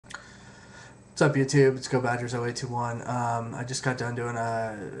What's up, YouTube? It's Go Badgers 0821. I just got done doing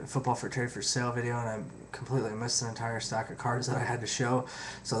a football for trade for sale video, and I completely missed an entire stack of cards that I had to show.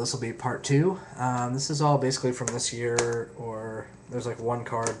 So this will be part two. This is all basically from this year, or there's like one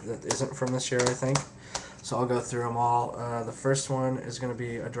card that isn't from this year, I think. So I'll go through them all. The first one is going to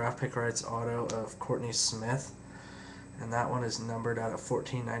be a draft pick rights auto of Courtney Smith, and that one is numbered out of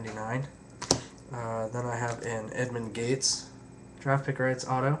 1499. Then I have an Edmund Gates draft pick rights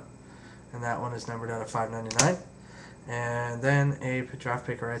auto, and that one is numbered out of 599. And then a draft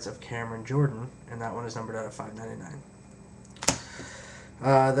pick rights of Cameron Jordan, and that one is numbered out of 599.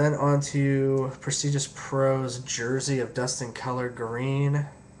 Then on to Prestigious Pros jersey of Dustin Color Green.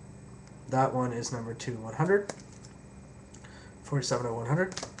 That one is numbered to 100, 47 of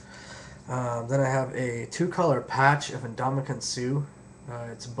 100. Then I have a two-color patch of Ndamukong Suh.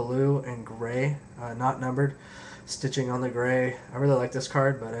 It's blue and gray, not numbered, stitching on the gray. I really like this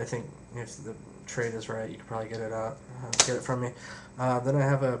card, but I think if the trade is right, you could probably get it from me. Then I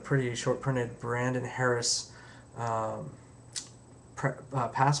have a pretty short-printed Brandon Harris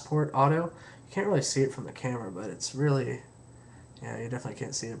passport auto. You can't really see it from the camera, but it's really, yeah, you definitely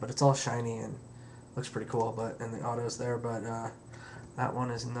can't see it, but it's all shiny and looks pretty cool. But and the auto's there, but that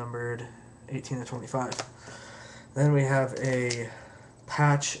one is numbered 18 to 25. Then we have a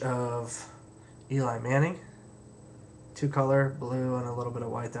patch of Eli Manning, two-color, blue and a little bit of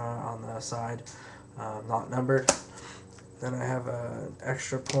white there on the side, not numbered. Then I have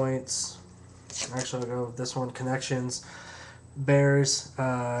extra points. Actually, I'll go with this one, Connections, Bears,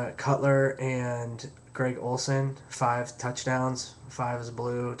 Cutler and Greg Olsen, 5 touchdowns. 5 is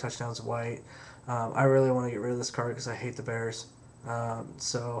blue, touchdowns white. I really want to get rid of this card because I hate the Bears.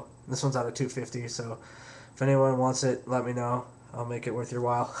 So this one's out of 250, so if anyone wants it, let me know. I'll make it worth your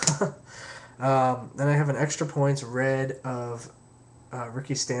while. Then I have an extra points red of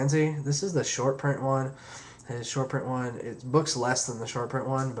Ricky Stanzi. This is the short print one. His short print one, it books less than the short print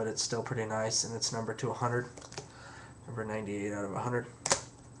one, but it's still pretty nice, and it's numbered to 100. Number 98 out of 100.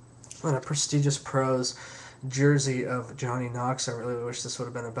 Then a Prestigious Pros jersey of Johnny Knox. I really wish this would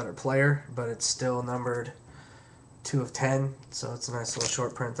have been a better player, but it's still numbered 2 of 10, so it's a nice little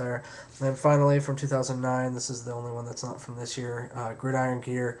short print there. And then finally, from 2009, this is the only one that's not from this year, Gridiron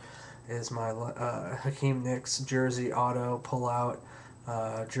Gear is my Hakeem Nicks jersey auto pull-out,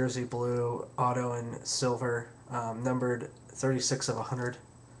 jersey blue, auto in silver, numbered 36 of 100.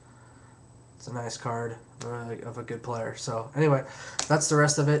 It's a nice card of a good player. So anyway, that's the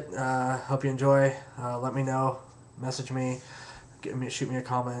rest of it. Hope you enjoy. Let me know. Message me. Shoot me a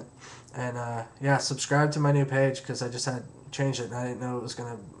comment. And yeah, subscribe to my new page because I just had changed it and I didn't know it was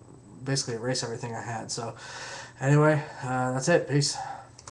going to basically erase everything I had. So anyway, that's it. Peace.